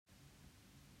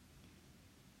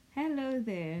Hello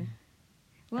there.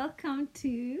 Welcome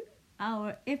to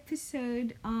our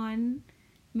episode on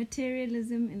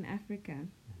Materialism in Africa.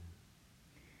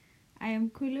 I am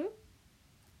Kulu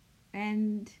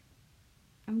and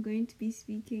I'm going to be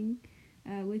speaking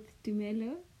with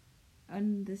Tumelo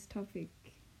on this topic.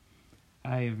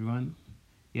 Hi everyone.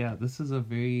 Yeah, this is a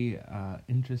very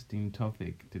interesting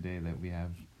topic today that we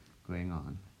have going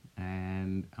on,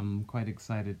 and I'm quite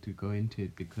excited to go into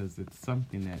it because it's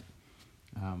something that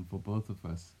for both of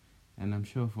us, and I'm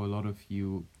sure for a lot of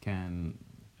you can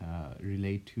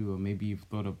relate to, or maybe you've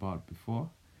thought about before.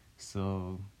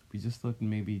 So we just thought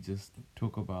maybe just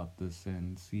talk about this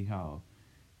and see how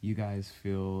you guys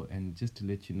feel, and just to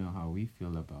let you know how we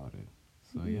feel about it.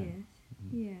 So yeah.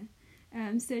 Yes.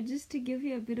 So just to give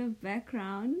you a bit of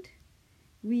background,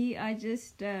 we are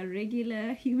just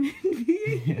regular human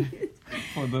beings. Yeah,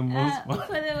 for the most part.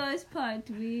 For the most part,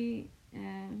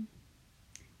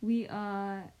 we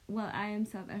are. Well, I am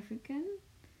South African,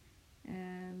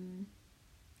 and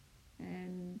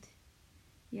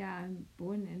yeah, I'm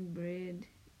born and bred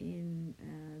in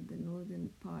the northern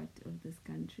part of this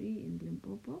country in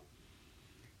Limpopo,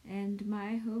 and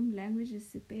my home language is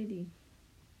Sepedi.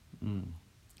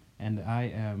 And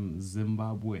I am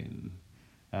Zimbabwean,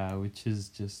 which is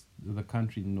just the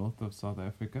country north of South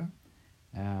Africa.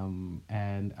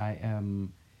 And I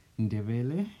am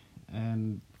Ndebele,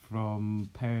 and from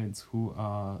parents who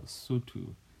are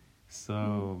Sotho.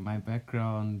 So my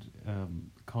background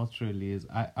culturally is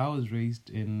I was raised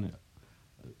in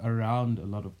around a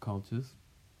lot of cultures.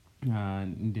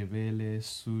 Ndebele,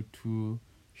 Sotho,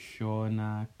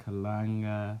 Shona,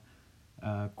 Kalanga,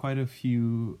 quite a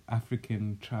few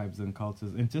African tribes and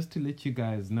cultures. And just to let you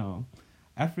guys know,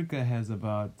 Africa has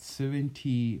about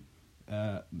 70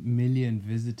 million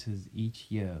visitors each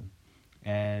year.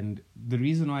 And the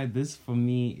reason why this for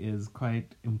me is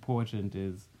quite important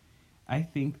is I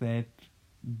think that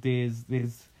there's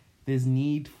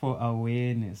need for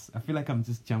awareness. I feel like I'm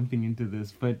just jumping into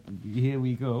this, but here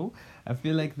we go. I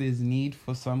feel like there's need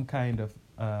for some kind of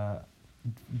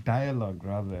dialogue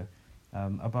rather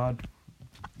about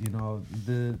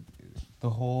the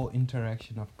whole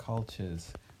interaction of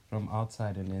cultures from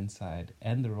outside and inside,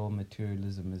 and the role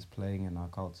materialism is playing in our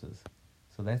cultures.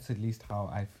 So that's at least how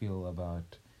I feel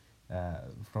about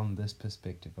from this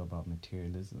perspective about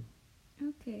materialism.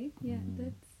 Okay, yeah,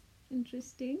 that's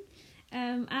interesting.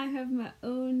 I have my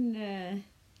own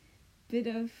bit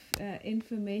of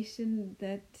information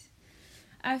that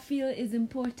I feel is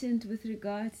important with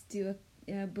regards to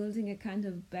building a kind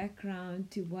of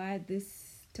background to why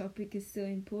this topic is so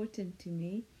important to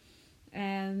me.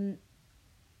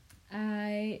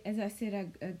 As I said,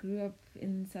 I grew up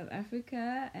in South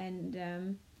Africa, and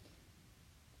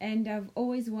I've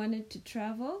always wanted to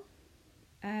travel.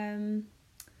 I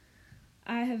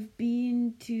have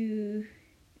been to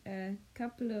a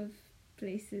couple of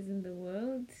places in the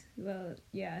world. Well,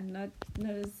 yeah, not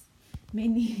as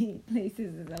many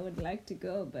places as I would like to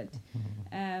go, but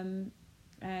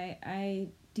I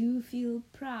do feel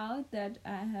proud that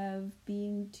I have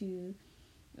been to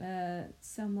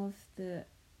some of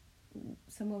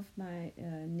my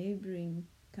neighboring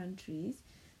countries.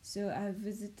 So I've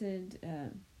visited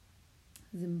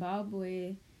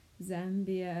Zimbabwe,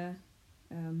 Zambia,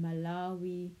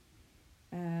 Malawi,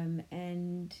 and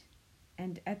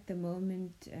at the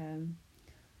moment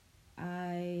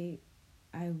I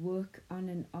work on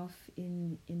and off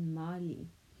in Mali.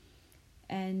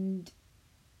 And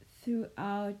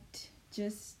throughout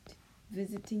just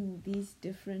visiting these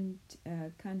different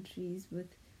countries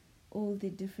with all the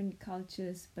different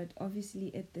cultures, but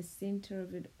obviously at the center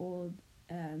of it all,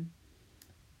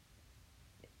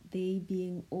 they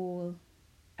being all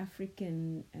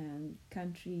African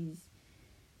countries,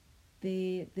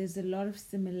 there's a lot of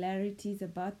similarities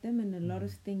about them, and a lot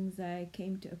of things I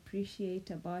came to appreciate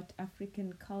about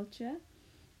African culture.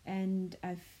 And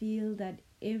I feel that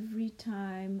every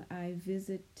time I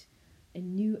visit a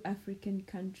new African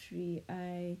country,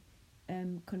 I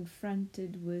am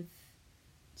confronted with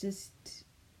just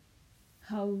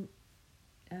how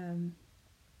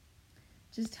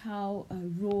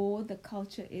raw the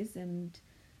culture is, and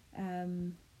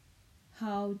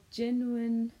how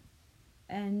genuine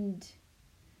and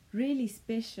really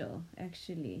special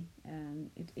actually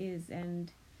it is.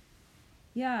 And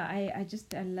yeah, I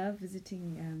love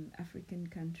visiting African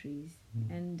countries.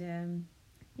 And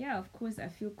of course I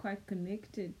feel quite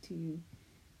connected to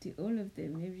all of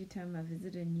them. Every time I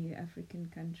visit a new African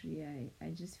country, I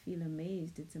just feel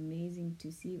amazed. It's amazing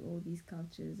to see all these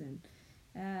cultures and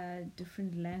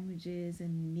different languages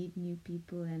and meet new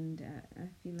people, and I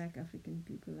feel like African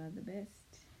people are the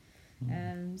best.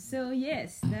 So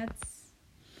yes,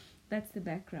 that's the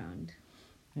background.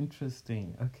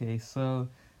 Interesting. Okay, so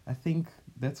I think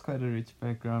that's quite a rich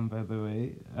background, by the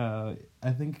way.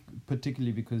 I think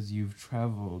particularly because you've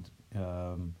traveled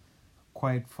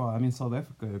quite far. I mean, South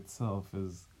Africa itself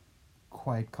is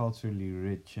quite culturally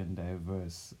rich and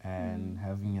diverse, and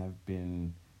having have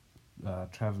been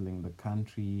traveling the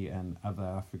country and other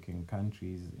African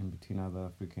countries, in between other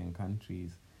African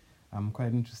countries, I'm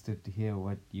quite interested to hear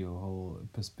what your whole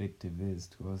perspective is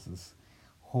towards this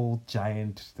whole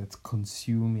giant that's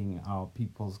consuming our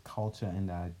people's culture and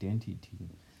identity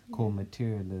called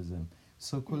materialism.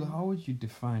 So, Kula, how would you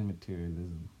define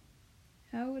materialism?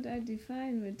 How would I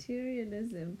define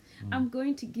materialism? I'm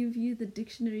going to give you the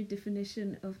dictionary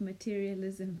definition of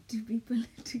materialism to be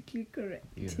politically correct.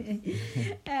 Yes.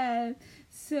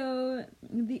 So,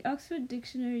 the Oxford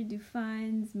Dictionary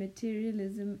defines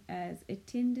materialism as a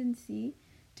tendency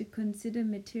to consider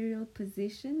material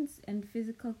possessions and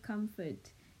physical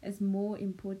comfort as more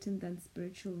important than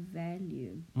spiritual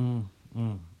value.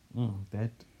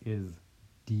 That is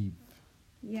deep.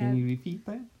 Yeah. Can you repeat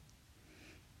that?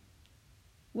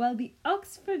 Well, the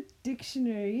Oxford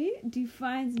Dictionary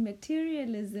defines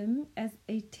materialism as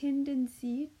a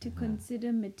tendency to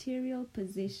consider material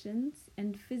possessions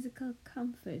and physical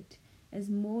comfort as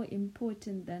more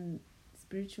important than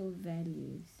spiritual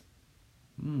values.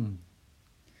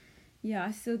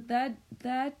 Yeah, so that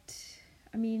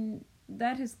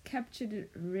has captured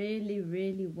it really,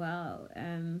 really well.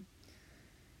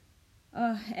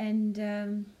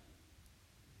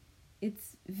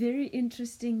 It's very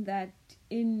interesting that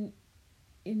in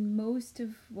most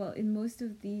of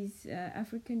these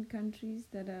African countries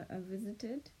that are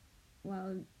visited,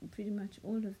 well, pretty much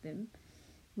all of them,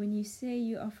 when you say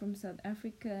you are from South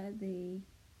Africa, they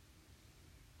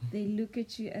look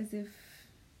at you as if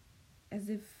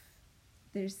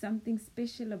there's something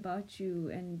special about you,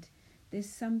 and there's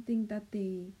something that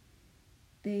they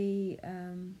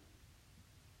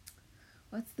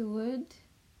what's the word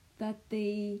that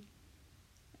they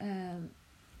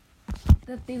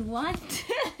want.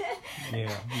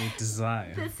 Yeah, they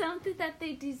desire. There's something that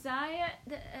they desire.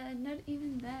 Not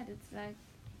even that. It's like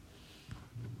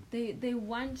they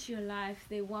want your life.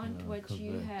 They want what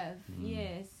you have.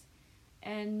 Yes,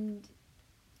 and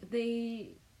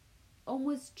they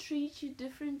almost treat you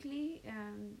differently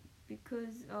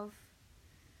because of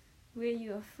where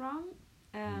you are from.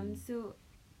 So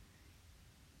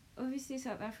obviously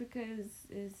South Africa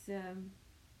is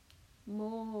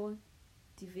more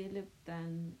developed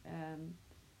than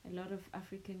a lot of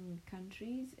African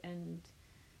countries, and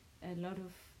a lot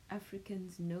of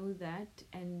Africans know that,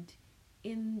 and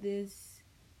in this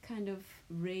kind of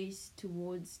race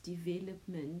towards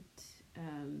development,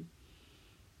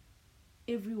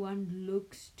 everyone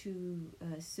looks to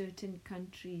certain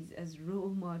countries as role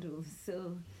models.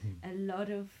 So a lot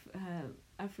of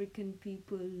African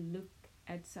people look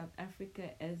at South Africa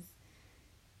as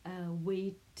a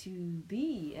way to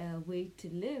be, a way to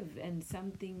live, and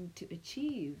something to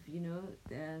achieve.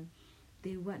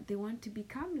 They want to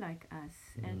become like us,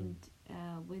 and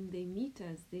when they meet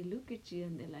us, they look at you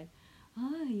and they're like,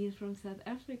 "Oh, you're from South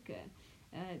Africa."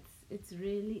 It's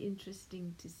really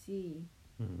interesting to see.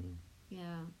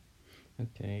 Yeah.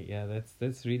 Okay, yeah,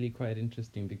 that's really quite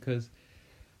interesting, because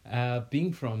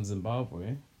being from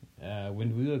Zimbabwe,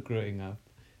 when we were growing up,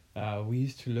 we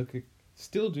used to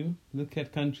still do look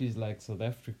at countries like South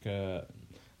Africa,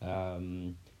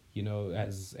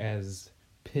 as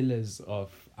pillars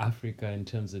of Africa in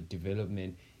terms of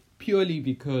development, purely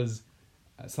because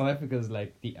South Africa is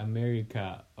like the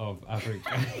America of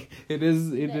Africa. It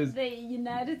is the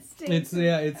United States.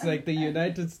 It's like the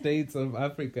United States of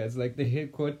Africa. It's like the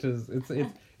headquarters. It's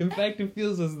in fact, it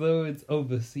feels as though it's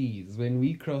overseas. When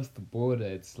we cross the border,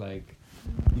 it's like,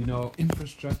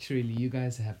 infrastructurally, you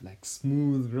guys have like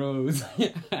smooth roads.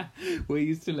 We're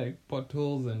used to like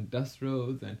potholes and dust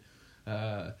roads, and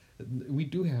we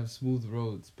do have smooth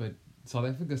roads, but South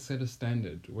Africa set a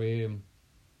standard where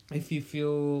if you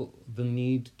feel the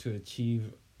need to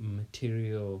achieve a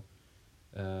material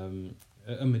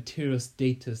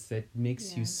status that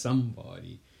makes you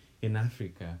somebody in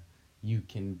Africa, you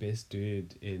can best do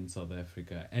it in South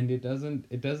Africa. And it doesn't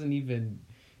even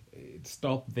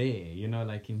stop there.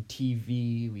 Like in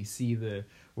TV, we see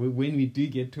when we do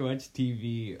get to watch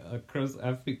TV across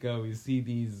Africa, we see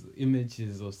these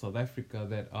images of South Africa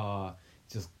that are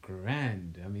just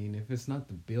grand. I mean, if it's not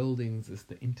the buildings, it's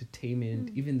the entertainment.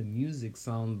 Even the music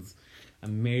sounds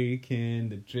American.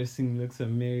 The dressing looks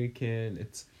American.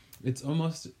 It's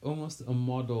almost a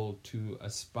model to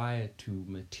aspire to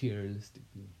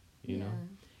materialistically, you know.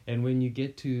 And when you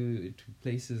get to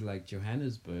places like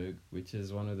Johannesburg, which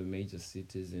is one of the major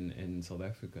cities in South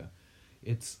Africa,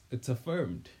 it's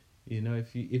affirmed. You know,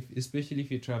 if especially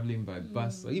if you're traveling by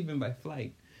bus or even by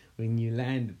flight, when you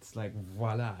land, it's like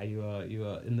voila, you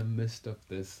are in the midst of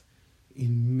this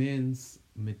immense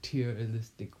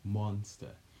materialistic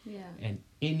monster. Yeah. And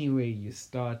anyway you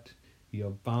start,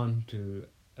 you're bound to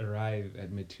arrive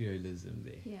at materialism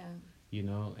there. Yeah. You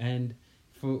know, and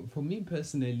for me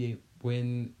personally,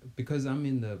 because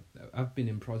I've been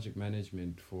in project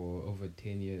management for over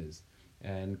 10 years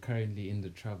and currently in the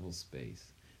travel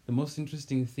space, the most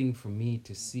interesting thing for me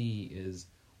to see is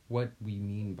what we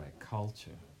mean by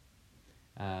culture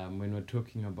when we're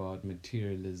talking about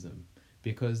materialism.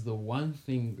 Because the one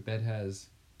thing that has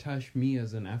touched me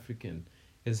as an African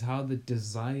is how the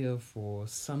desire for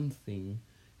something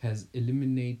has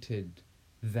eliminated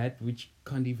that which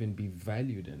can't even be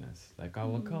valued in us, like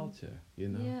our culture, you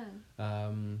know.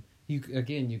 Yeah. You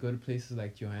go to places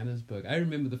like Johannesburg. I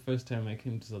remember the first time I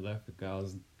came to South Africa, I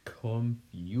was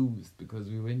confused because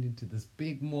we went into this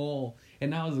big mall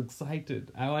and I was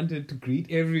excited. I wanted to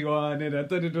greet everyone and I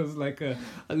thought it was like a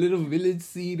little village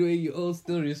scene where you all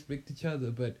still respect each other,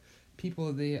 but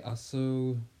people there are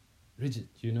so rigid,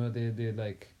 you know. They're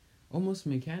like almost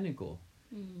mechanical.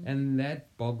 And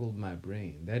that boggled my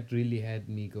brain. That really had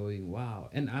me going, wow.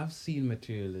 And I've seen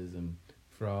materialism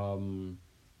from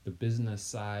the business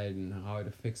side and how it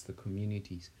affects the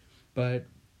communities. But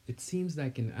it seems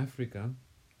like in Africa,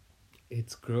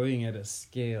 it's growing at a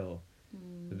scale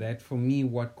that for me,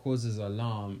 what causes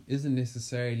alarm isn't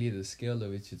necessarily the scale at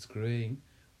which it's growing,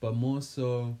 but more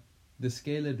so the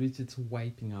scale at which it's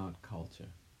wiping out culture.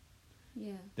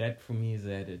 Yeah. That for me is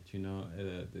at it, you know.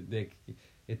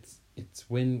 It's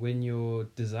when your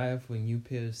desire for a new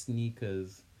pair of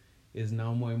sneakers is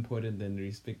now more important than the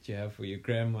respect you have for your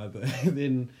grandmother.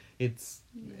 Then it's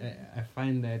I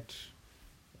find that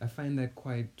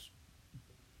quite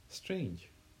strange.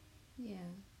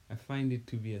 Yeah. I find it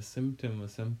to be a symptom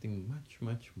of something much,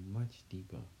 much, much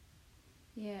deeper.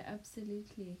 Yeah,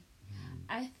 absolutely.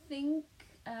 I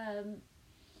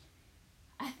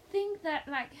think that,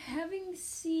 like, having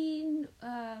seen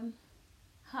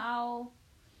how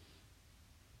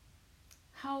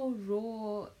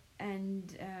raw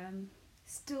and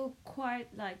still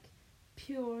quite like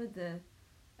pure the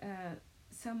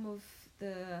some of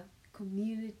the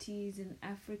communities in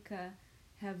Africa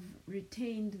have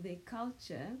retained their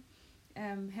culture,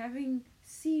 having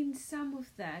seen some of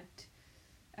that,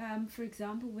 for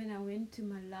example, when I went to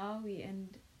Malawi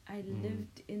and I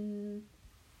lived in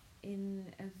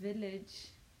a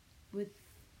village with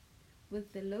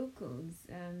the locals.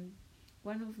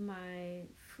 One of my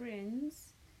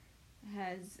friends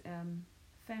has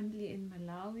family in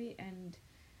Malawi, and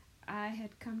I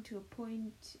had come to a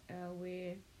point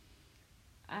where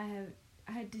I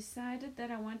had decided that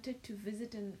I wanted to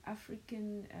visit an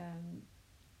African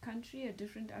country, a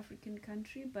different African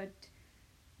country, but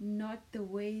not the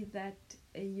way that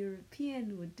a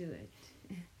European would do it.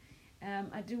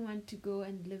 I didn't want to go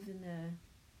and live in a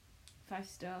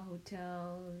 5-star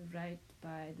hotel right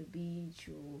by the beach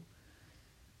or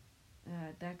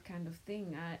that kind of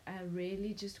thing. I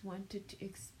really just wanted to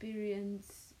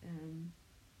experience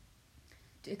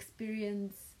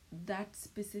that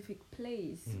specific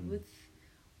place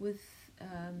with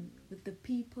the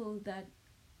people that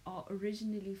are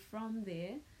originally from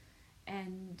there,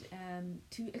 and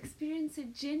to experience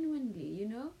it genuinely, you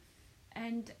know.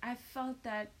 And I felt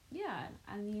that, yeah,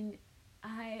 I mean,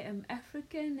 I am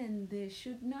African and there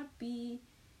should not be,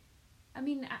 I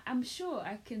mean, I'm sure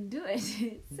I can do it.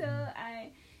 So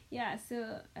I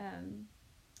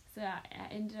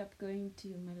ended up going to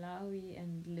Malawi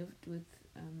and lived with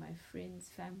my friend's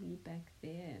family back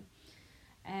there.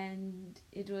 And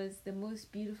it was the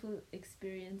most beautiful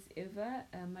experience ever.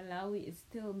 Malawi is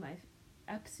still my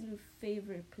absolute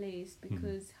favorite place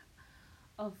because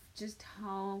of just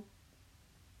how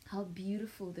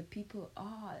beautiful the people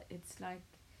are. It's like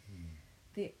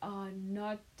they are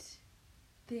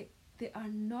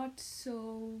not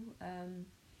so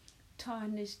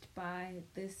tarnished by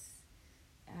this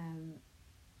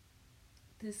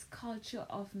culture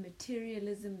of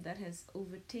materialism that has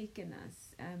overtaken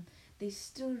us. They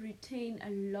still retain a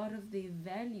lot of their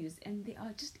values, and they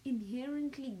are just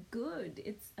inherently good.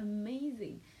 It's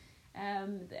amazing.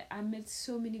 I met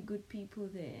so many good people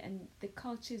there, and the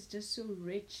culture is just so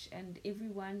rich, and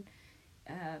everyone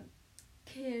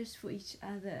cares for each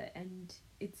other, and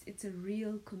it's a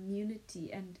real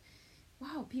community. And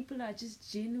wow, people are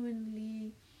just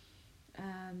genuinely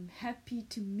happy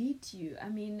to meet you. I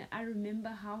mean, I remember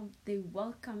how they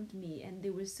welcomed me, and they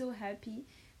were so happy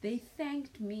they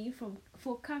thanked me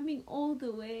for coming all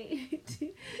the way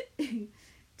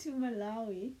to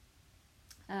Malawi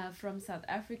from South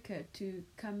Africa to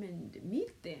come and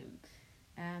meet them.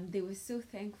 They were so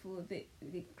thankful.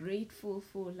 They're grateful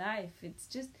for life.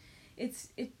 It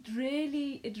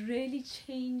really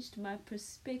changed my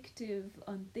perspective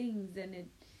on things, and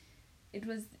it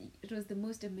was the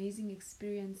most amazing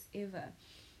experience ever.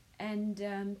 And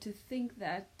to think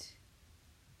that,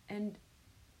 and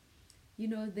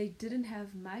they didn't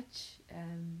have much.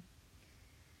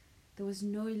 There was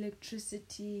no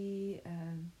electricity.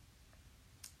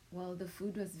 Well, the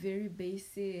food was very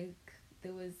basic.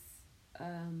 There was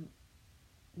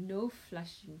no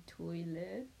flushing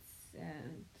toilets.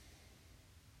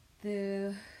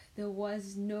 There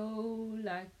was no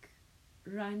like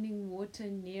running water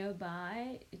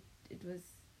nearby. It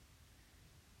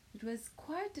was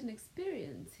quite an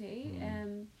experience, hey.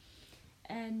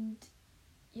 And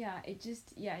it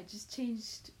just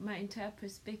changed my entire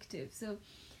perspective. So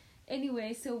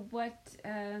anyway, so what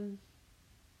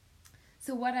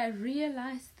I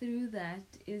realized through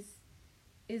that is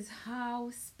how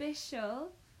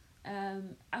special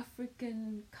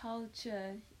African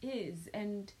culture is.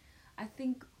 And I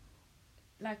think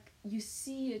like you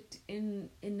see it in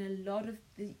a lot of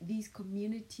these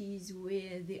communities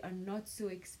where they are not so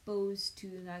exposed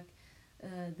to like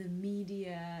the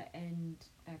media and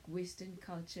like Western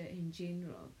culture in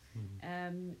general.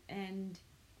 And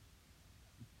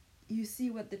you see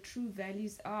what the true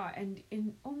values are. And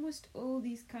in almost all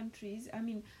these countries, I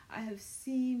mean, I have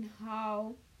seen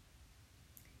how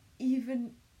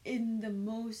even in the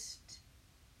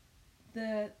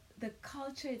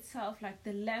culture itself, like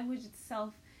the language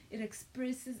itself, it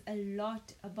expresses a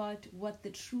lot about what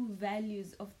the true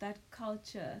values of that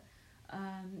culture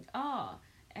are.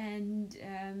 And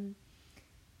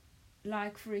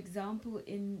like for example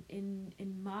in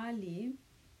Mali,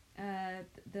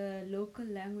 the local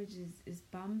language is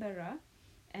Bambara,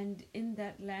 and in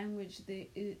that language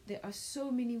there are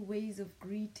so many ways of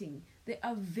greeting. There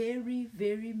are very,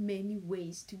 very many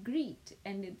ways to greet,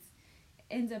 and it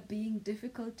ends up being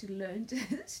difficult to learn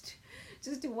just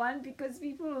one, because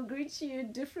people will greet you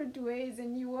in different ways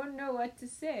and you won't know what to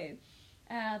say.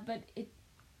 And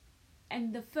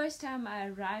the first time I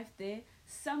arrived there,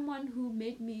 someone who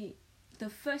met me the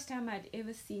first time I'd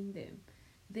ever seen them,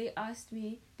 they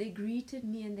greeted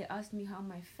me and they asked me how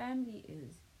my family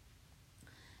is.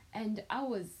 And I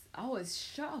was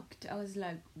shocked. I was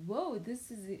like, whoa, this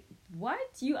is it.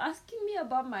 What? You asking me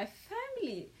about my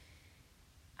family?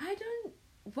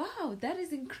 Wow, that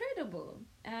is incredible.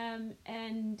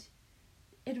 And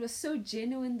it was so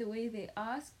genuine the way they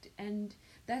asked, and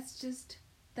that's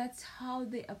how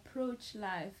they approach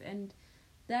life, and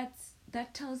that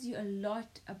tells you a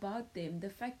lot about them. The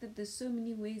fact that there's so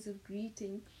many ways of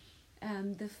greeting,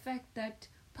 the fact that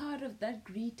part of that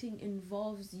greeting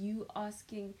involves them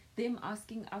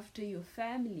asking after your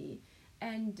family.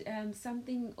 And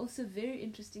something also very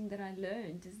interesting that I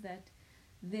learned is that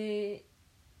there's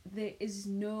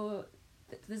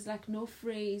like no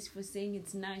phrase for saying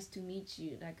it's nice to meet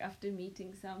you, like after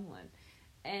meeting someone.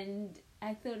 And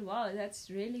I thought, wow, that's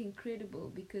really incredible,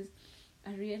 because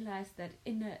I realized that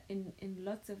in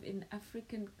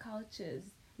African cultures,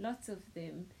 lots of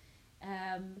them,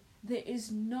 there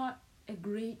is not a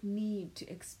great need to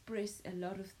express a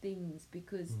lot of things,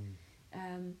 because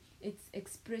it's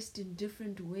expressed in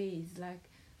different ways. Like,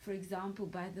 for example,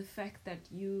 by the fact that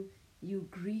you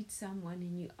greet someone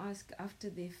and you ask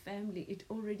after their family, it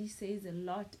already says a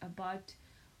lot about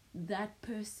that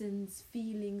person's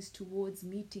feelings towards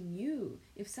meeting you.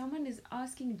 If someone is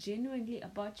asking genuinely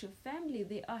about your family,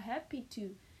 they are happy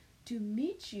to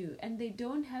meet you, and they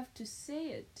don't have to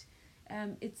say it.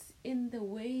 It's in the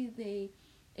way they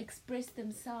express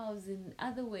themselves in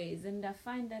other ways, and I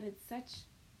find that it's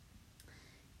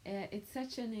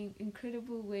such an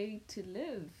incredible way to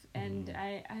live. And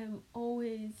I am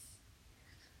always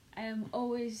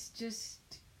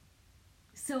just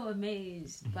so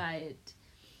amazed by it.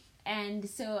 And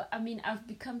so, I mean, I've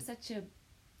become such a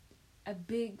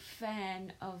big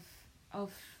fan of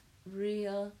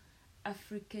real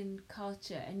African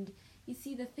culture. And you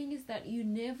see, the thing is that you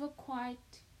never quite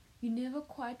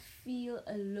feel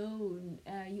alone.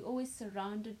 You're always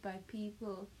surrounded by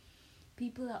people.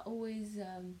 People are always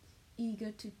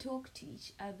eager to talk to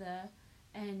each other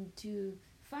and to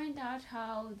find out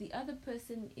how the other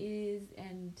person is.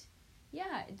 And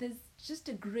there's just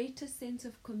a greater sense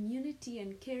of community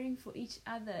and caring for each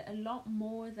other, a lot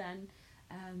more than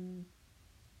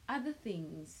other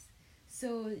things.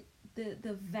 So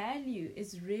the value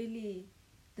is really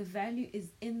the value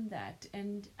is in that,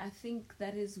 and I think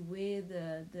that is where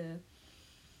the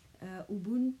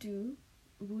Ubuntu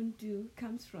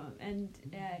comes from. And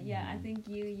I think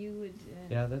you would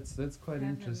that's quite have a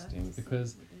lot interesting, to say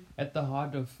because about it. at the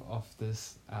heart of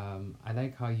this, I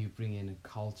like how you bring in a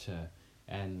culture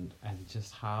and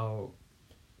just how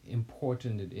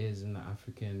important it is in the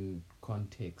African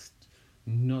context,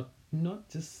 not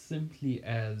just simply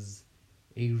as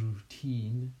a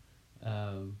routine,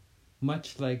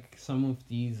 much like some of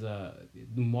these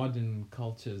modern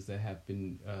cultures that have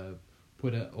been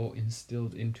put or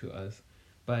instilled into us.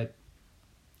 But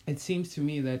it seems to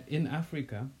me that in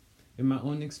Africa, in my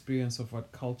own experience of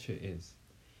what culture is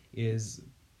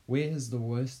whereas the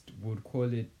West would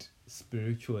call it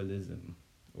spiritualism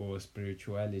or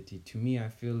spirituality. To me, I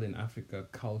feel in Africa,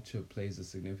 culture plays a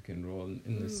significant role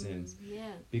in the sense,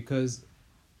 because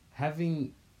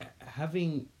having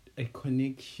a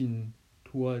connection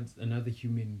towards another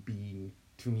human being,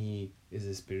 to me, is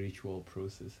a spiritual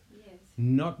process. Yes.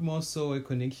 Not more so a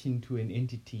connection to an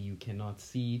entity you cannot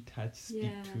see, touch,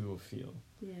 speak to, or feel.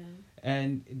 Yeah.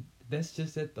 And that's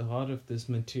just at the heart of this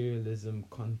materialism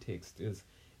context. Is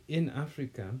in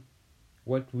Africa,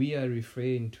 what we are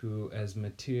referring to as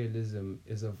materialism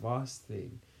is a vast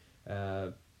thing,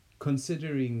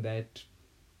 considering that,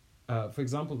 for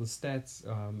example, the stats,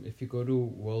 if you go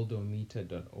to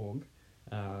worldometer.org,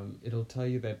 it'll tell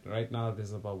you that right now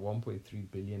there's about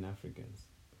 1.3 billion Africans,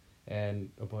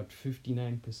 and about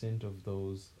 59% of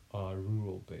those are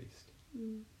rural based.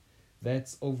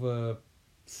 That's over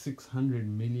 600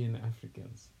 million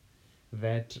Africans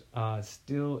that are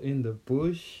still in the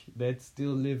bush, that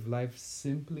still live life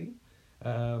simply,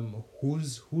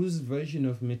 whose version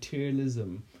of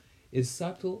materialism is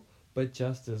subtle but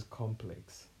just as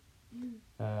complex.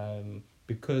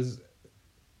 Because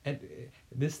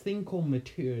this thing called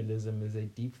materialism is a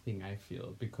deep thing, I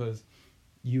feel, because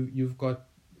you've got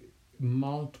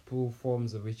multiple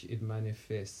forms of which it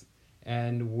manifests.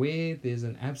 And where there's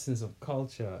an absence of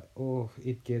culture,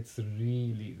 it gets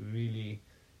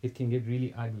it can get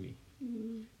really ugly.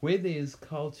 Where there is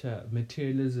culture,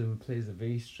 materialism plays a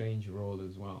very strange role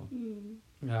as well.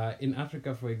 In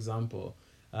Africa, for example,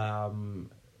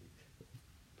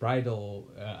 bridal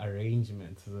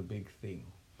arrangements is a big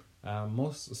thing.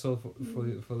 For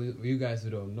you guys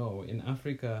who don't know, in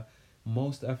Africa,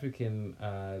 most African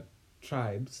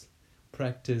tribes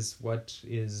practice what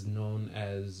is known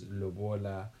as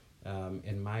lobola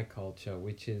in my culture,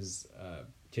 which is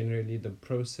generally the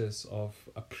process of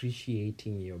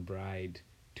appreciating your bride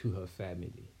to her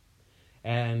family.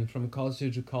 And from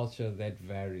culture to culture, that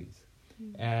varies.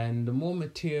 And the more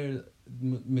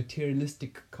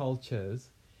materialistic cultures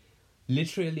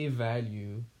literally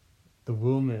value the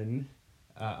woman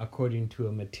according to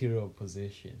a material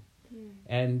position.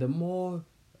 And the more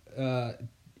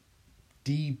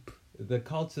deep the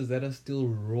cultures that are still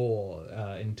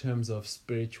raw in terms of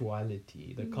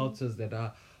spirituality, the cultures that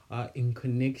are in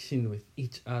connection with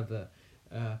each other,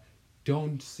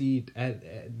 don't see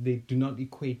it they do not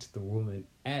equate the woman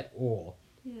at all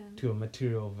to a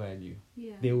material value.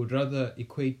 They would rather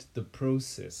equate the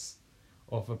process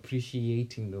of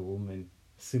appreciating the woman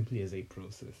simply as a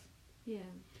process.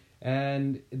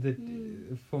 And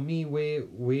for me, where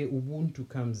Ubuntu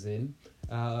comes in,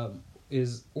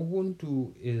 is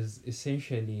Ubuntu is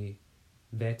essentially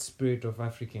that spirit of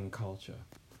African culture.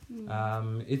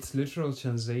 Its literal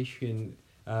translation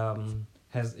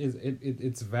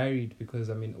it's varied, because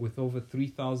with over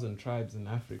 3,000 tribes in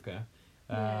Africa,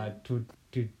 to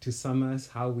summarize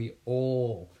how we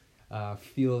all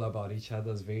feel about each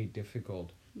other is very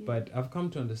difficult. But I've come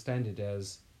to understand it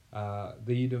as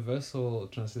the universal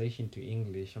translation to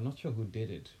English. I'm not sure who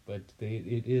did it, but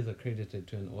it is accredited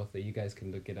to an author. You guys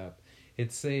can look it up.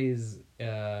 It says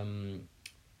a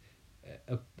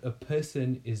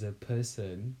person is a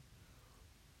person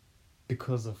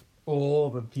because of all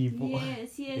the people.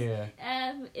 Yes. Yeah.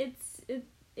 Is it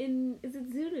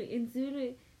Zulu? In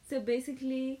Zulu, so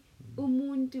basically,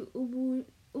 umuntu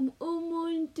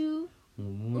ngabantu.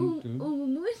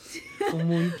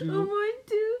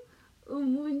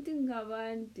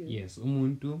 Yes,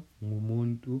 umuntu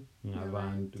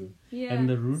ngabantu. And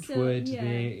the root word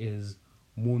there is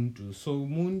muntu. So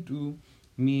muntu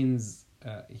means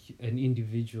an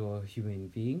individual human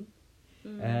being.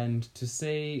 And to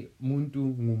say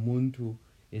muntu ngumuntu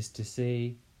is to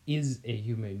say is a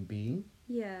human being.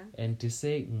 And to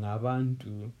say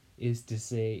ngabantu is to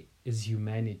say is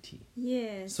humanity.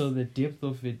 Yes. So the depth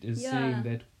of it is saying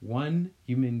that one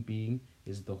human being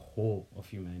is the whole of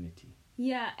humanity.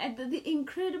 And the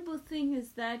incredible thing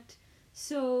is that,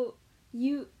 so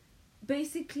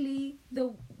basically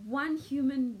the one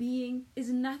human being is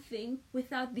nothing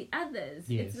without the others.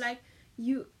 Yes. It's like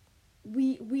we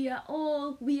are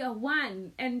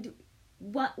one, and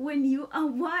when you are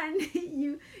one,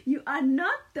 you are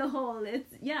not the whole.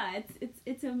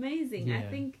 It's amazing. Yeah. I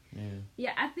think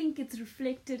I think it's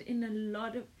reflected in a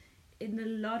lot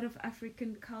of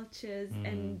African cultures,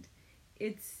 and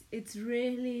it's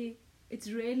really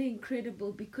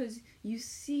incredible, because you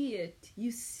see it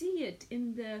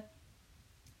in their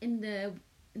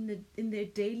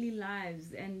daily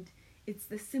lives, and it's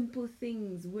the simple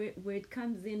things where it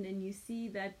comes in, and you see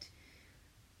that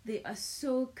they are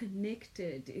so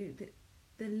connected.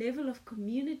 The level of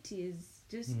community is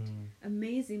just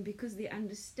amazing, because they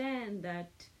understand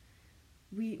that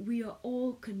we are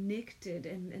all connected,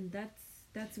 and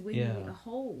that's when we are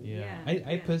whole.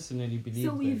 I personally believe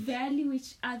so. We that. value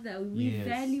each other. We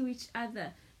value each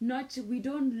other. We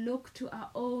don't look to our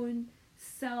own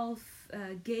self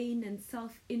gain and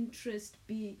self interest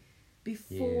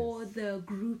before the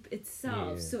group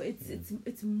itself. So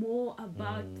it's more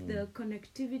about the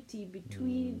connectivity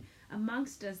between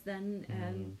amongst us than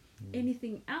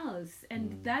anything else,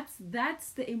 and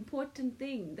that's the important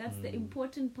thing. That's the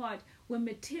important part where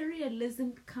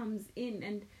materialism comes in.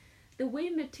 And the way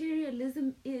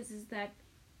materialism is that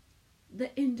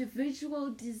the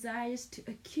individual desires to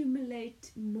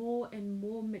accumulate more and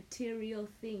more material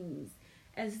things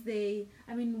as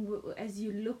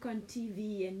you look on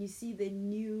TV and you see the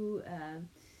new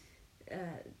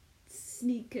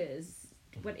sneakers,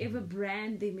 whatever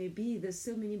brand they may be. There's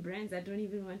so many brands, I don't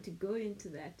even want to go into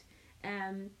that.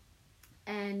 And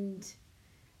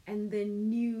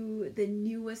the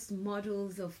newest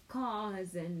models of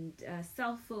cars and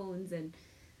cell phones, and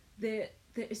there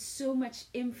is so much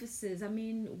emphasis. I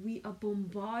mean, we are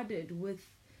bombarded with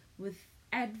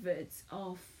adverts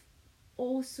of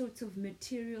all sorts of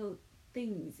material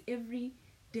things every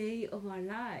day of our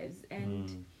lives,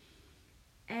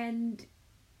 and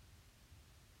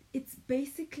it's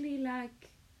basically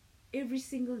like every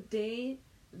single day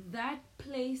that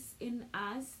place in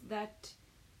us that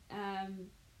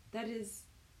is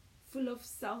full of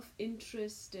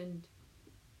self-interest and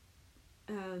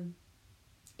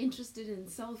interested in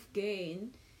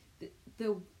self-gain.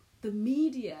 The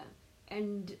media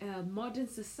and modern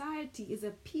society is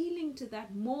appealing to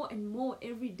that more and more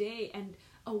every day, and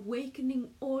awakening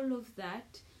all of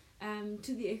that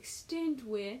to the extent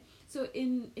where, so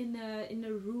in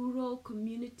a rural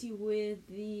community where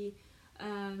the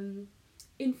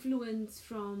influence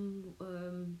from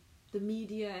the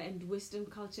media and Western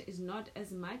culture is not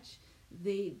as much,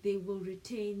 they will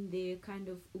retain their kind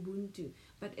of Ubuntu.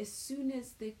 But as soon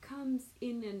as there comes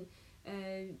in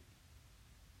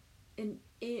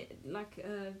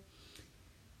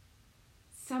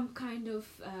some kind of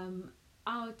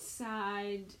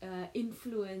outside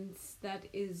influence that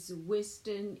is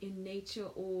Western in nature,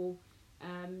 or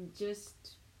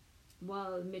just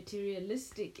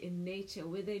materialistic in nature,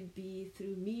 whether it be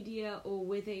through media or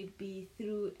whether it be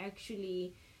through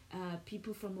actually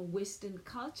people from a Western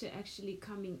culture actually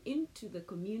coming into the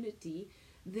community,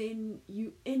 then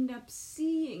you end up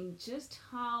seeing just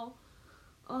how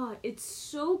it's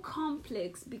so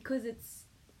complex, because it's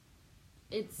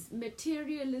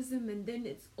materialism, and then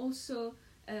it's also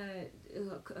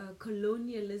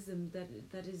colonialism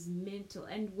that is mental,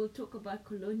 and we'll talk about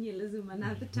colonialism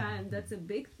another time. That's a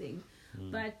big thing.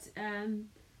 But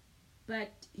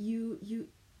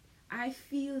I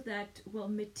feel that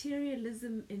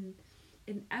materialism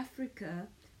in Africa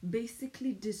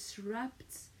basically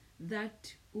disrupts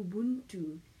that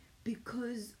Ubuntu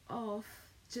because of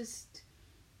just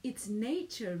its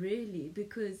nature, really,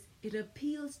 because it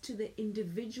appeals to the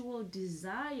individual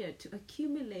desire to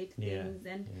accumulate things,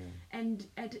 and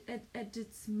at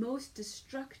its most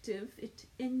destructive, it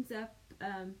ends up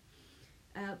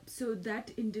so that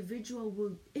individual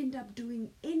will end up doing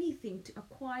anything to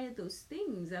acquire those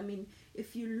things. I mean,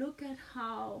 if you look at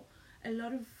how a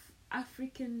lot of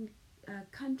African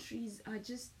countries are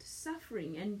just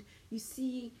suffering, and you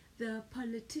see the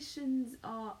politicians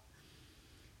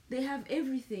they have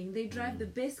everything. They drive the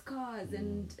best cars,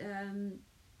 and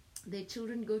their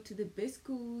children go to the best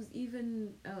schools,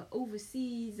 even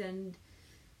overseas, and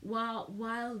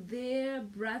while their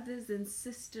brothers and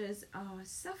sisters are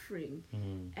suffering.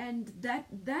 And that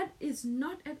is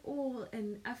not at all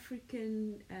an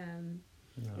African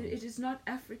it is not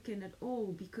African at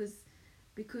all, because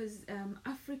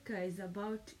Africa is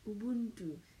about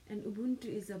Ubuntu, and Ubuntu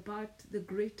is about the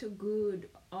greater good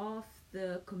of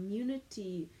the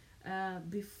community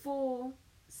before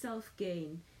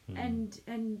self-gain.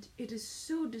 And it is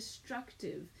so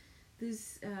destructive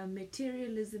this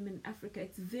materialism in Africa,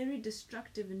 it's very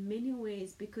destructive in many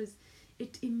ways, because I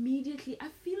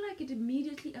feel like it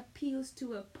immediately appeals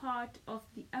to a part of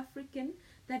the African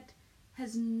that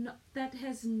has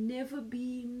never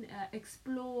been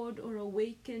explored or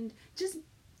awakened, just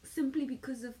simply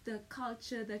because of the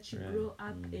culture that you grow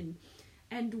up in.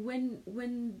 And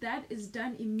when that is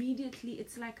done immediately,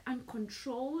 it's like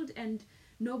uncontrolled, and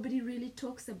nobody really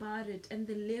talks about it, and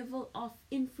the level of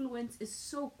influence is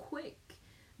so quick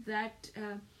that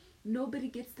nobody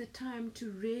gets the time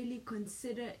to really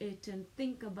consider it and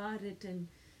think about it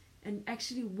and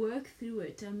actually work through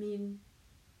it. I mean,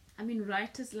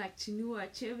 writers like Chinua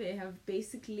Achebe have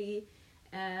basically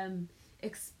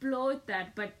explored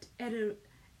that, but at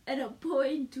a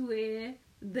point where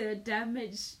the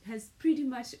damage has pretty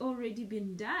much already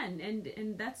been done,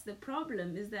 and that's the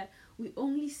problem, is that we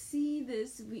only see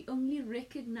this, we only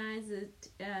recognize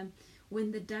it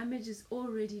when the damage is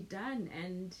already done.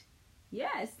 And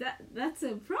yes, that's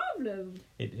a problem.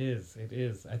 It is.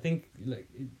 I think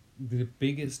the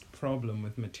biggest problem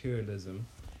with materialism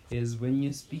is when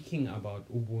you're speaking about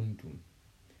Ubuntu.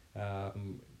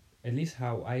 At least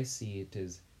how I see it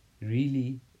is,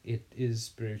 really, it is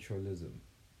spiritualism.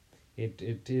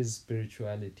 It is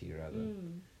spirituality, rather.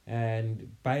 And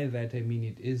by that I mean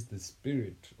it is the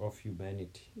spirit of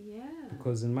humanity. Yeah.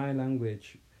 Because in my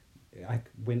language,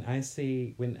 when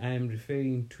I am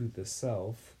referring to the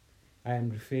self, I am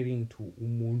referring to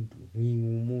Umuntu.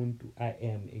 Umuntu, I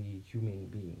am a human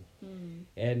being.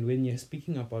 And when you're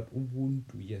speaking about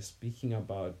Ubuntu, you're speaking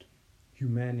about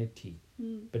humanity.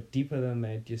 But deeper than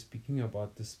that, you're speaking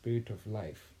about the spirit of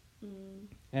life.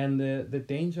 And the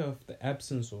danger of the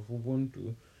absence of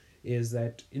Ubuntu is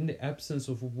that in the absence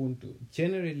of Ubuntu,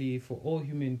 generally for all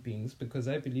human beings, because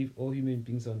I believe all human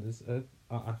beings on this earth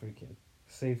are African,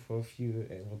 save for a few,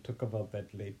 and we'll talk about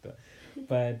that later.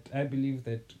 But I believe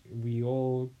that we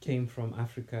all came from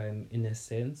Africa in a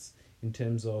sense, in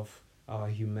terms of our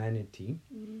humanity.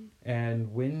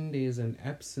 And when there's an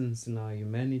absence in our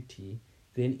humanity,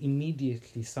 then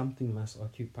immediately something must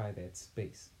occupy that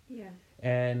space. Yeah.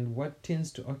 And what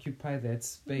tends to occupy that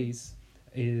space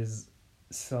is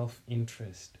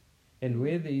self-interest. And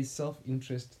where there is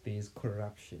self-interest, there is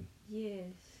corruption.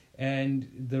 Yes. And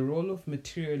the role of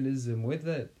materialism,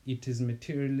 whether it is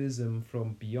materialism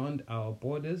from beyond our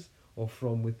borders or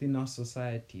from within our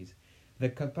societies, the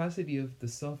capacity of the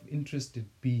self-interested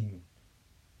being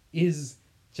is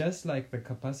just like the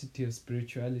capacity of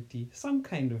spirituality, some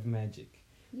kind of magic.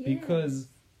 Yes. Because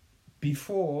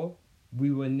before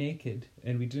we were naked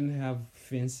and we didn't have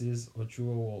fences or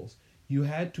jewel walls, you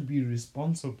had to be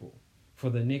responsible for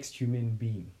the next human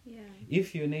being. Yeah.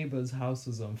 If your neighbor's house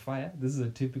is on fire, this is a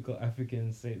typical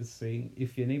African saying,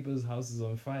 if your neighbor's house is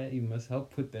on fire, you must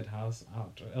help put that house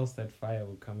out, or else that fire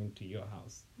will come into your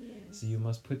house. Yes. So you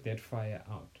must put that fire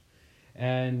out.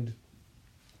 And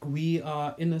we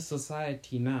are in a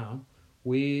society now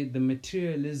where the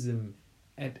materialism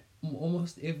at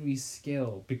almost every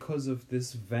scale, because of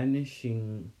this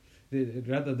vanishing, the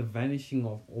vanishing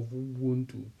of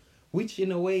Ubuntu, which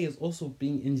in a way is also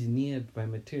being engineered by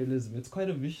materialism. It's quite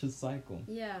a vicious cycle.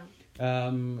 Yeah.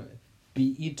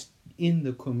 Be it in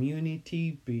the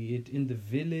community, be it in the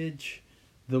village,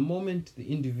 the moment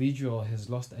the individual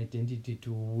has lost identity to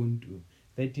Ubuntu,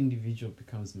 that individual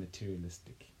becomes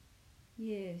materialistic.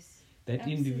 Yes. That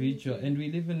Absolutely. Individual, and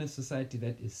we live in a society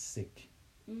that is sick.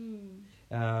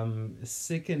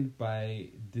 Sickened by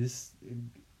this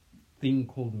thing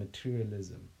called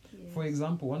materialism. Yes. For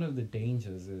example, one of the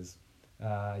dangers is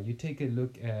you take a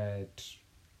look at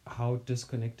how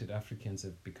disconnected Africans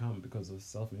have become because of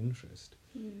self-interest.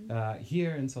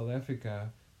 Here in South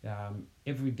Africa,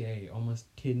 every day almost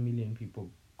 10 million people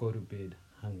go to bed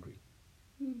hungry.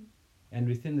 And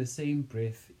within the same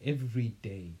breath, every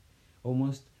day,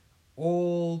 almost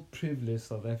all privileged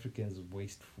South Africans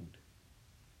waste food.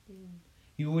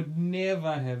 You would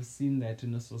never have seen that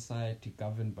in a society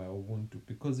governed by Ubuntu,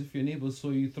 because if your neighbor saw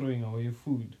you throwing away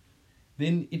food,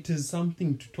 then it is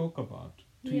something to talk about,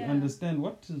 to understand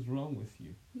what is wrong with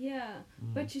you. Yeah,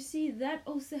 but you see, that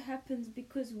also happens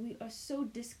because we are so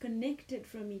disconnected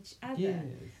from each other. Yes.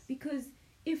 Because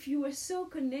if you were so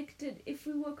connected, if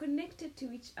we were connected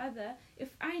to each other,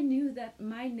 if I knew that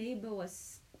my neighbor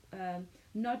was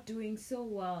not doing so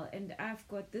well and I've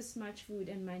got this much food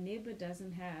and my neighbor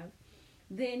doesn't have,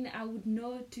 then I would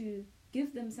know to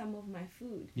give them some of my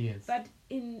food. Yes. But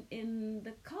in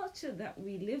the culture that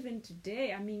we live in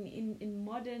today, I mean, in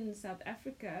modern South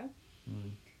Africa,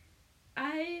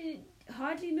 I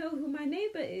hardly know who my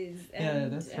neighbor is. Yeah,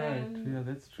 that's right. Yeah,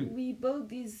 that's true. We build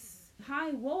these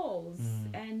high walls,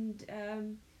 and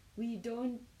we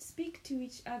don't speak to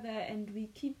each other, and we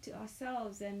keep to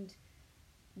ourselves, and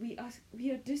we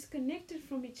are disconnected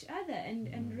from each other,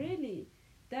 and really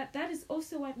that is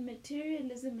also what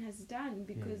materialism has done,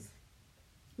 because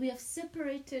we have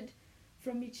separated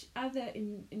from each other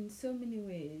in so many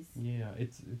ways. Yeah,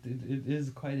 it is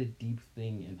quite a deep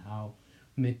thing in how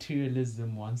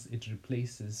materialism, once it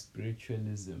replaces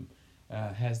spiritualism,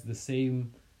 has the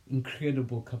same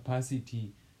incredible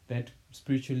capacity that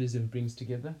spiritualism brings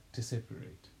together to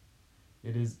separate.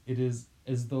 It is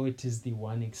as though it is the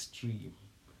one extreme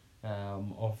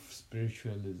of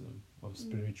spiritualism, of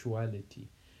spirituality,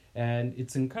 and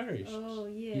it's encouraged. Oh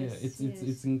yes,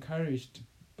 It's encouraged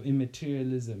in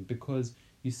materialism, because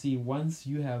you see, once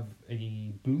you have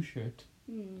a blue shirt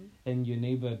and your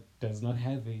neighbor does not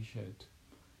have a shirt,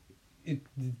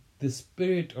 the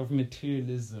spirit of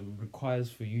materialism requires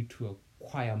for you to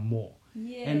acquire more.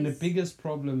 Yes. And the biggest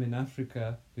problem in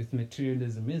Africa with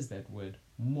materialism is that word,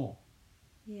 more.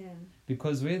 Yeah.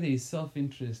 Because where there is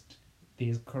self-interest, there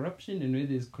is corruption, and where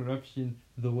there is corruption,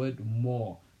 the word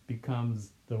more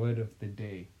becomes the word of the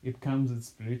day. It comes with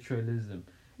spiritualism.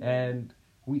 And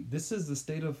this is the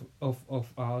state of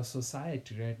our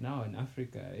society right now in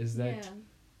Africa, is that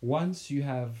once you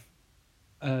have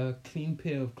a clean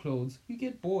pair of clothes, you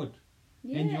get bored.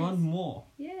 Yes. And you want more.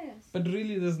 Yes. But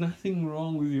really, there's nothing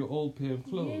wrong with your old pair of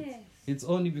clothes. Yes. It's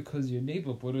only because your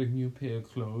neighbor bought a new pair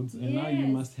of clothes, and now you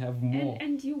must have more.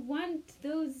 And you want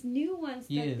those new ones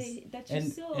that you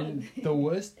saw. And the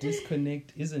worst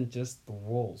disconnect isn't just the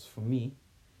walls for me,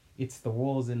 it's the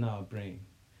walls in our brain.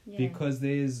 Yeah. Because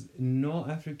there's no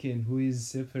African who is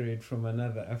separate from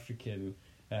another African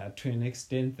to an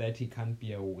extent that he can't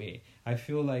be aware. I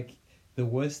feel like the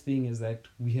worst thing is that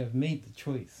we have made the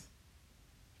choice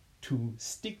to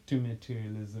stick to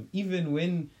materialism. Even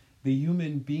when the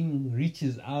human being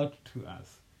reaches out to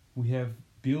us, we have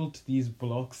built these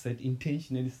blocks that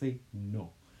intentionally say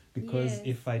no. Because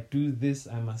if I do this,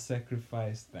 I must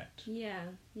sacrifice that.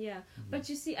 Yeah. But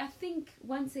you see, I think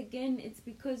once again, it's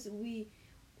because we...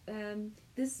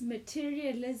 this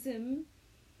materialism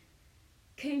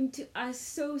came to us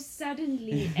so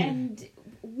suddenly, and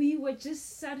we were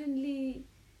just suddenly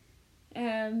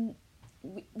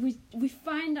we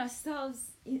find ourselves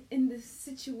in this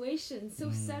situation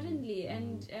so suddenly,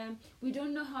 and we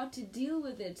don't know how to deal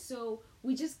with it, so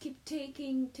we just keep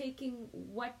taking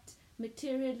what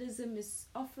materialism is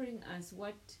offering us,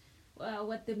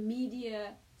 what the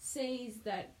media says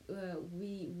that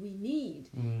we need.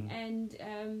 And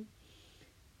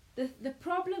the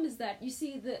problem is that, you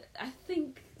see, I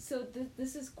think so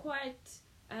this is quite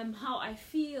how I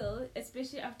feel,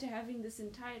 especially after having this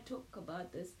entire talk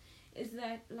about this, is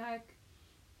that like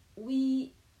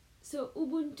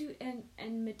Ubuntu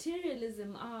and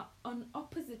materialism are on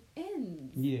opposite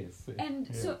ends. Yes.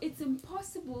 And so it's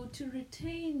impossible to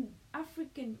retain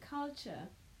African culture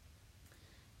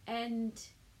and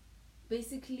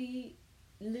basically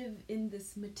live in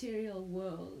this material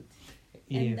world.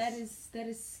 And that is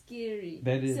scary.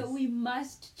 So we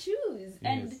must choose. Yes.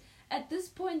 And at this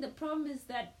point, the problem is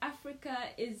that Africa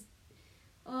is,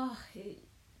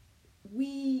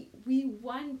 we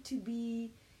want to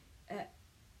be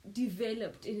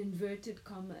developed in inverted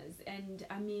commas. And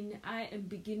I mean, I am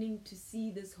beginning to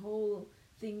see this whole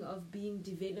thing of being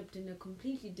developed in a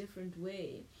completely different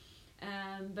way.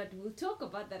 But we'll talk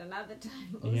about that another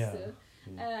time also.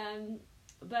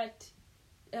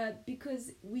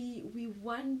 Because we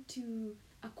want to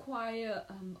acquire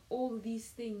all these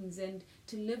things, and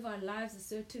to live our lives a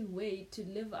certain way, to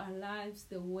live our lives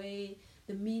the way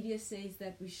the media says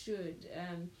that we should.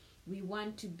 We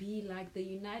want to be like the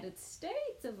United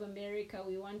States of America.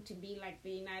 We want to be like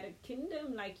the United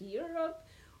Kingdom, like Europe.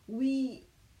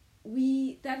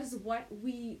 That is what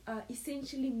we are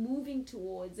essentially moving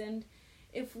towards. And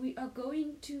if we are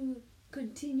going to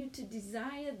continue to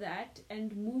desire that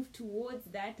and move towards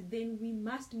that, then we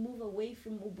must move away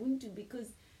from Ubuntu,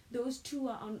 because those two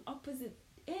are on opposite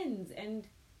ends.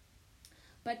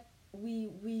 But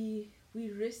we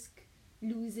risk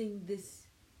losing this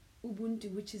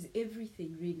Ubuntu, which is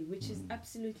everything, really, which is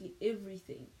absolutely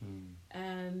everything.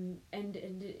 And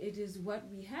it is what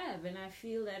we have, and I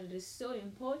feel that it is so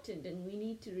important, and we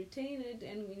need to retain it,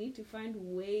 and we need to find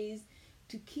ways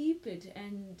to keep it,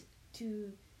 and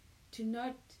to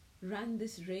not run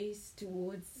this race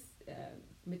towards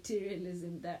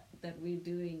materialism that we're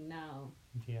doing now.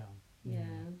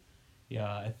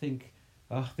 I think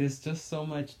there's just so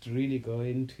much to really go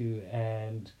into,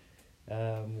 and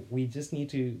we just need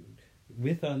to,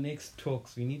 with our next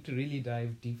talks, we need to really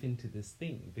dive deep into this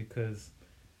thing, because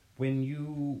when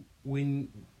you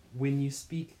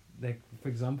speak like, for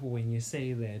example, when you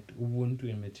say that Ubuntu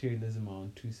and materialism are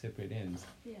on two separate ends,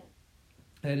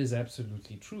 that is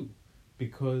absolutely true,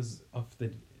 because of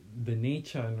the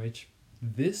nature in which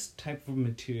this type of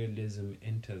materialism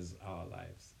enters our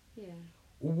lives.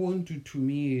 Ubuntu to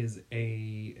me is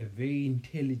a very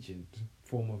intelligent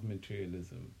form of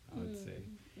materialism, I would say.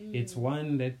 It's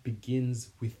one that begins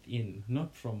within,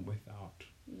 not from without.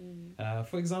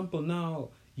 For example, now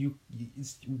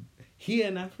here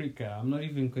in Africa, I'm not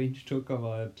even going to talk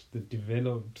about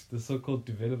the so-called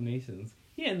developed nations.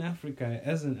 Here in Africa,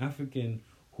 as an African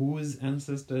whose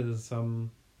ancestors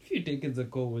some few decades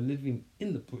ago were living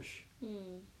in the bush,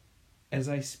 as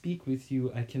I speak with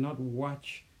you, I cannot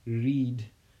watch, read,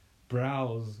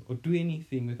 browse, or do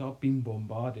anything without being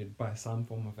bombarded by some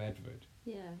form of advert.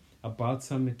 About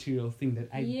some material thing that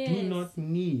I do not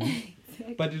need,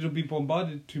 exactly. But it'll be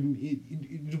bombarded to me.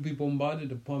 It'll be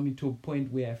bombarded upon me to a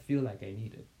point where I feel like I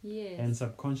need it. And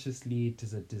subconsciously, it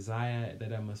is a desire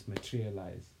that I must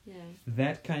materialize.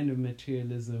 That kind of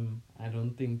materialism, I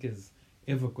don't think is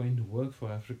ever going to work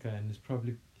for Africa, and is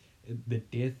probably the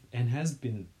death, and has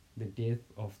been the death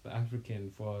of the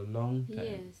African for a long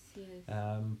time.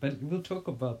 But we'll talk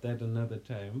about that another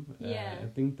time. I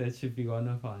think that should be one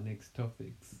of our next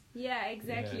topics.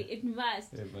 Exactly. It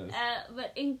must.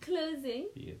 But in closing,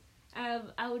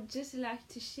 I would just like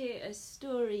to share a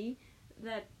story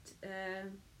that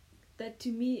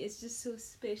to me is just so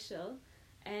special,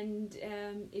 and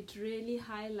it really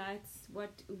highlights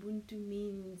what Ubuntu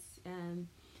means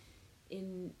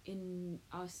in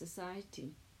our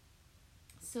society.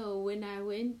 So when I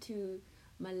went to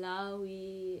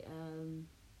Malawi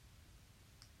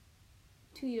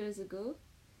 2 years ago,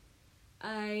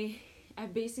 I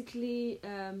basically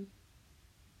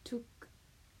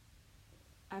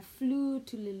I flew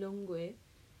to Lilongwe,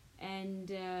 and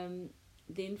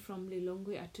then from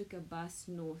Lilongwe I took a bus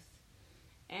north,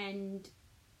 and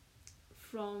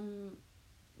from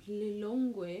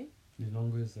Lilongwe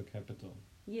is the capital.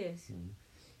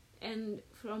 And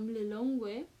from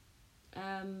Lilongwe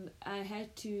I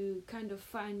had to kind of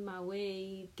find my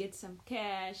way, get some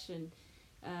cash, and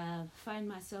find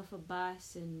myself a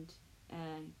bus and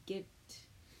get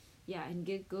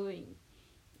going.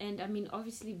 And I mean,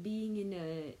 obviously, being in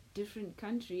a different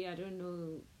country, I don't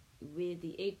know where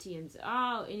the ATMs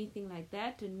are or anything like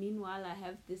that. And meanwhile, I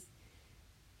have this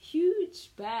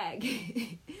huge bag.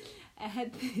 I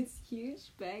had this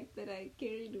huge bag that I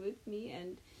carried with me,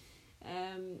 and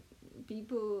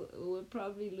people were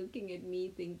probably looking at me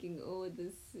thinking, oh,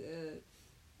 this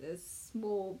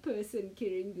small person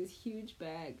carrying this huge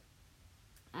bag.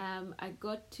 I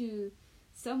got to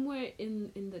somewhere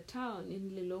in the town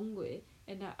in Lilongwe,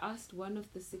 and I asked one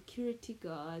of the security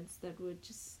guards that were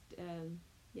just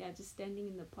standing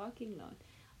in the parking lot,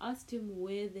 asked him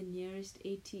where the nearest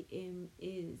ATM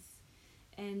is,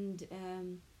 and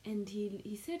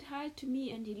he said hi to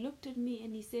me, and he looked at me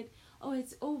and he said, oh,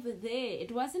 it's over there.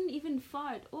 It wasn't even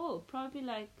far at all, probably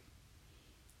like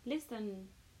less than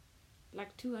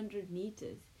like 200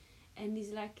 meters. And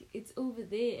he's like, it's over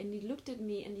there. And he looked at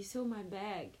me and he saw my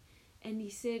bag, and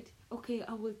he said, okay,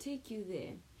 I will take you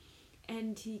there.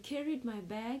 And he carried my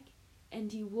bag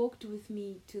and he walked with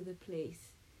me to the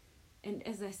place. And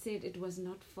as I said, it was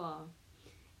not far.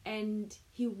 And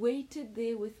he waited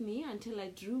there with me until I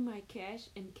drew my cash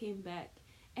and came back.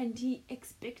 And he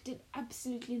expected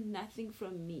absolutely nothing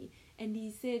from me. And he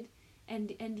said,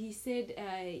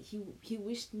 he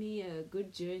wished me a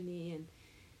good journey,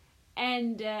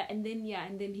 and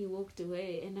then he walked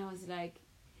away. And I was like,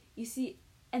 you see,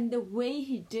 and the way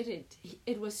he did it,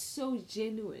 it was so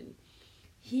genuine.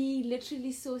 He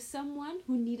literally saw someone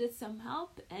who needed some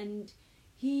help, and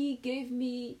he gave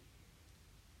me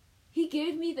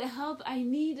the help I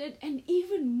needed, and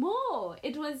even more.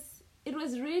 It was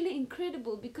really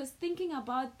incredible, because thinking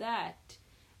about that,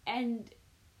 and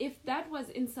if that was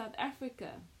in South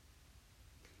Africa,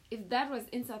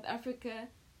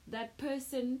 that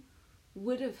person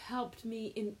would have helped me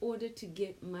in order to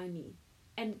get money,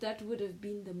 and that would have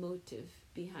been the motive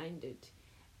behind it.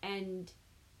 And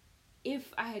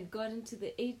if I had gotten to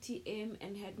the ATM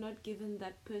and had not given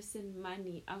that person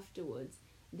money afterwards,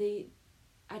 I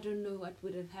don't know what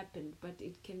would have happened, but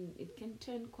it can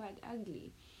turn quite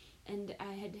ugly. And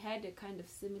I had a kind of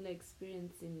similar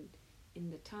experience in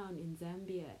the town in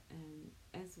Zambia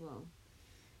as well.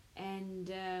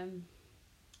 And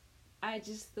I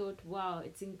just thought, wow,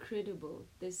 it's incredible.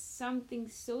 There's something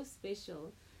so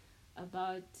special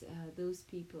about those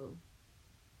people.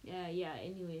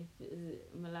 Anyway,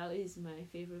 Malawi is my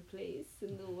favorite place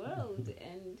in the world.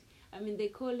 And I mean, they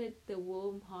call it the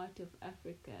warm heart of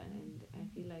Africa, and I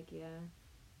feel like,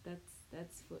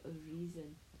 That's for a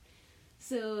reason.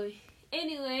 So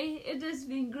anyway, it has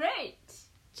been great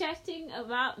chatting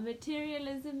about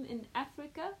materialism in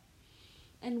Africa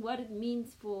and what it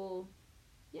means for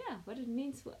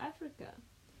Africa.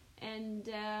 And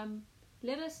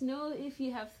let us know if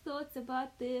you have thoughts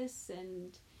about this,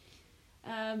 and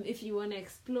if you want to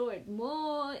explore it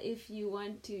more, if you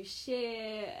want to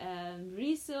share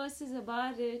resources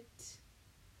about it.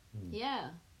 Yeah,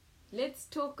 let's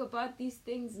talk about these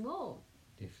things more.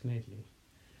 Definitely.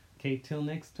 Okay, till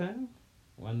next time,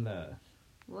 one love.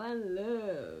 One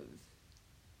love.